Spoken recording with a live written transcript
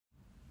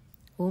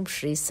Om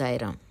Sri Sai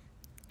Ram.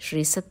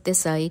 Sri Sathya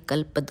Sai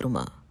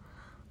Kalpadruma.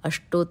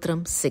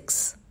 Ashtotram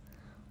 6.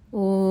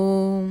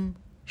 Om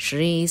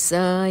Sri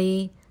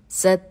Sai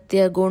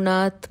Satya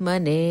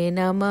Gunaatmane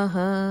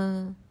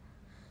Namah.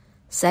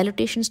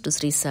 Salutations to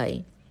Sri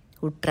Sai,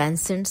 who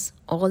transcends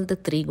all the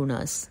three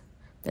gunas,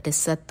 that is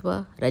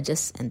Sathwa,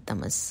 Rajas and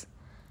Tamas.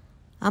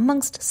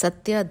 Amongst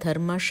Satya,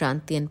 Dharma,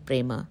 Shanti and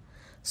Prema,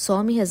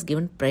 Swami has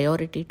given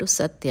priority to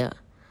Satya.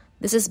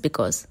 This is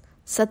because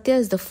Satya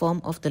is the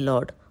form of the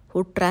Lord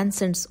who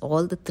transcends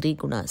all the three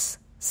gunas,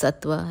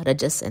 Sattva,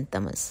 Rajas and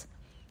Tamas.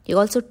 He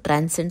also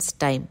transcends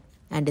time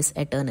and is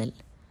eternal.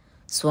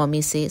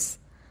 Swami says,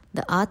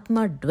 the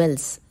Atma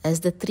dwells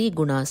as the three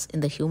gunas in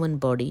the human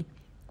body,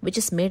 which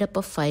is made up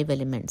of 5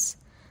 elements.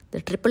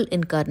 The triple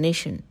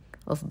incarnation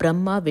of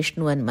Brahma,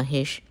 Vishnu and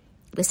Mahesh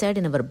reside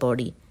in our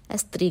body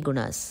as 3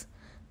 gunas.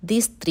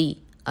 These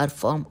 3 are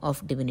form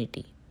of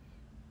divinity.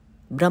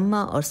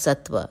 Brahma or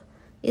Sattva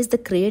is the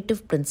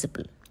creative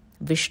principle.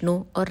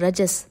 Vishnu or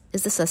Rajas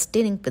is the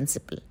sustaining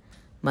principle.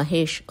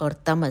 Mahesh or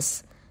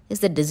Tamas is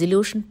the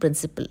dissolution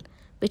principle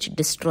which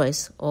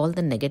destroys all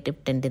the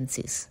negative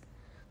tendencies.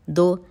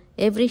 Though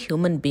every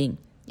human being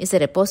is a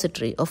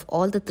repository of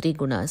all the 3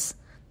 gunas,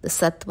 the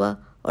Sattva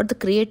or the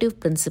creative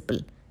principle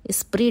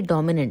is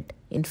predominant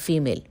in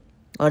female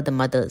or the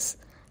mothers,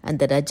 and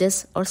the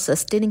Rajas or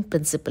sustaining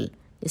principle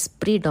is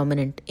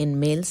predominant in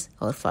males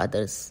or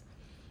fathers.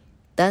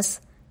 Thus,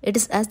 it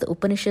is as the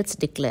Upanishads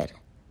declare,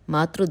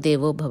 Matru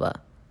Devo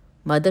Bhava,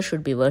 mother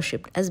should be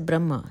worshipped as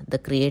Brahma, the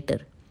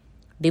creator.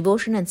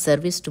 Devotion and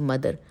service to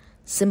mother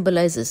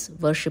symbolizes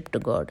worship to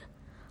God.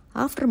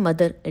 After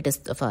mother, it is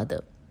the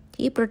father.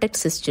 He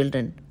protects his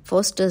children,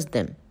 fosters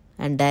them,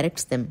 and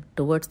directs them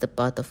towards the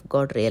path of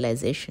God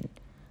realization.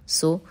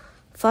 So,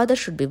 father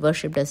should be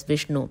worshipped as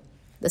Vishnu,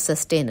 the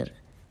sustainer.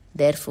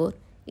 Therefore,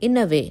 in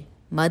a way,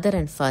 mother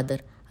and father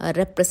are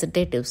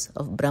representatives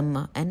of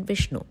Brahma and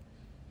Vishnu.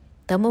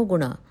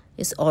 Tamoguna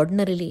is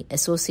ordinarily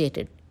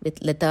associated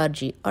with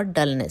lethargy or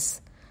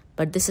dullness,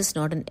 but this is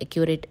not an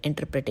accurate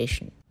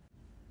interpretation.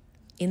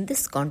 In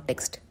this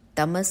context,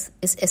 Tamas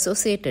is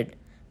associated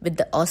with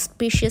the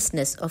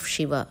auspiciousness of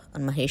Shiva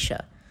or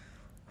Mahesha,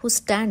 who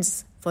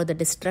stands for the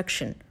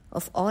destruction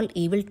of all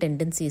evil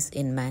tendencies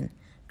in man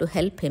to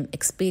help him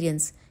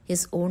experience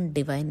his own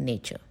divine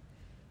nature.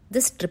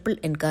 This triple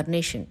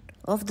incarnation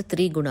of the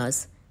 3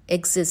 gunas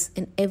exists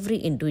in every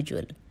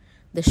individual.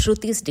 The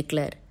Shrutis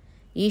declare,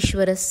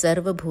 Ishvara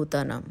Sarva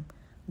Bhutanam,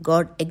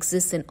 God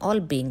exists in all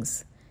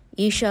beings.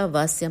 Isha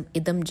Vasyam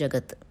Idam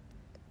Jagat,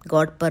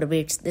 God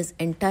pervades this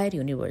entire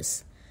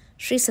universe.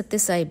 Sri Sathya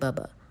Sai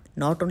Baba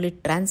not only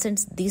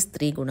transcends these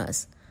 3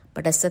 gunas,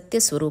 but as Satya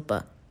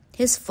Swarupa,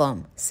 his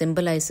form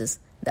symbolizes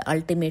the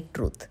ultimate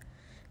truth.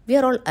 We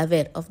are all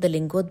aware of the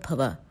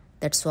Lingodbhava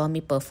that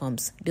Swami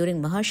performs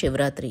during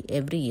Mahashivratri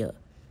every year.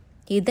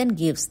 He then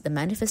gives the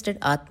manifested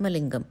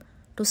Atmalingam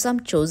to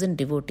some chosen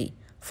devotee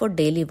for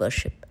daily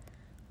worship.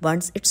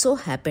 Once it so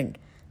happened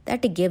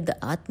that he gave the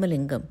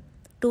Atmalingam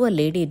to a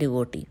lady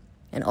devotee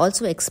and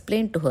also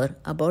explained to her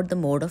about the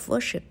mode of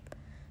worship.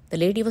 The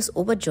lady was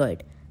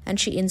overjoyed and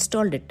she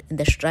installed it in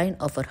the shrine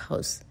of her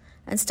house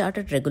and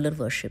started regular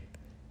worship.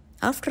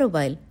 After a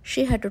while,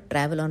 she had to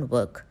travel on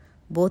work,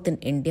 both in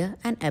India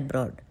and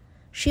abroad.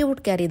 She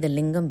would carry the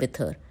lingam with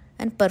her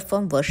and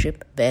perform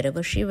worship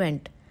wherever she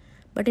went.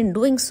 But in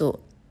doing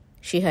so,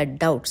 she had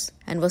doubts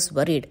and was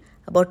worried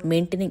about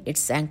maintaining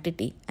its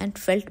sanctity and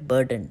felt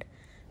burdened.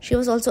 She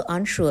was also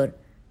unsure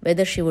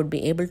whether she would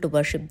be able to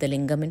worship the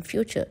lingam in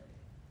future.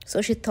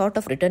 So she thought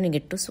of returning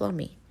it to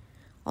Swami.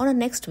 On her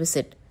next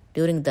visit,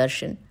 during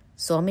darshan,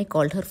 Swami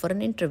called her for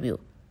an interview.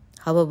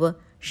 However,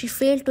 she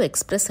failed to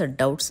express her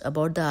doubts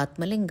about the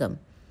Atmalingam.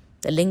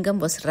 The lingam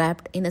was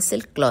wrapped in a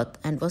silk cloth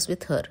and was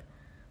with her.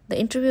 The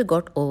interview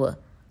got over.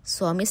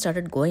 Swami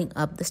started going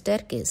up the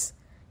staircase.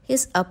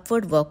 His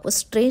upward walk was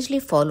strangely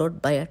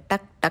followed by a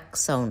tuck-tuck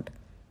sound.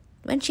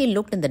 When she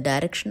looked in the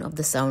direction of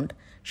the sound,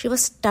 she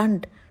was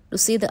stunned to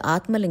see the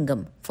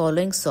Atmalingam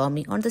following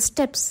Swami on the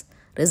steps,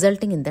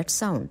 resulting in that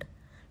sound.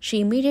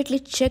 She immediately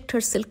checked her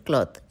silk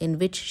cloth in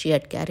which she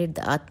had carried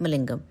the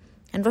Atmalingam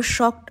and was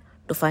shocked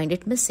to find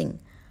it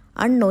missing.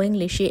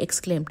 Unknowingly, she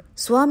exclaimed,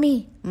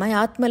 Swami, my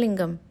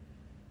Atmalingam.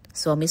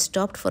 Swami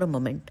stopped for a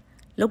moment,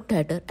 looked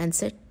at her and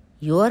said,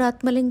 Your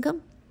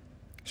Atmalingam?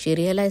 She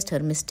realized her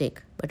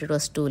mistake, but it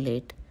was too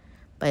late.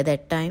 By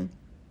that time,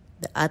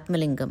 the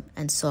Atmalingam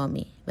and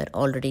Swami were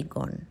already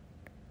gone.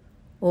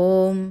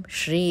 Om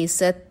Sri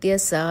Sathya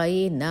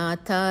Sai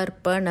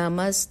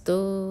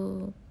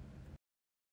Natharpanamastu.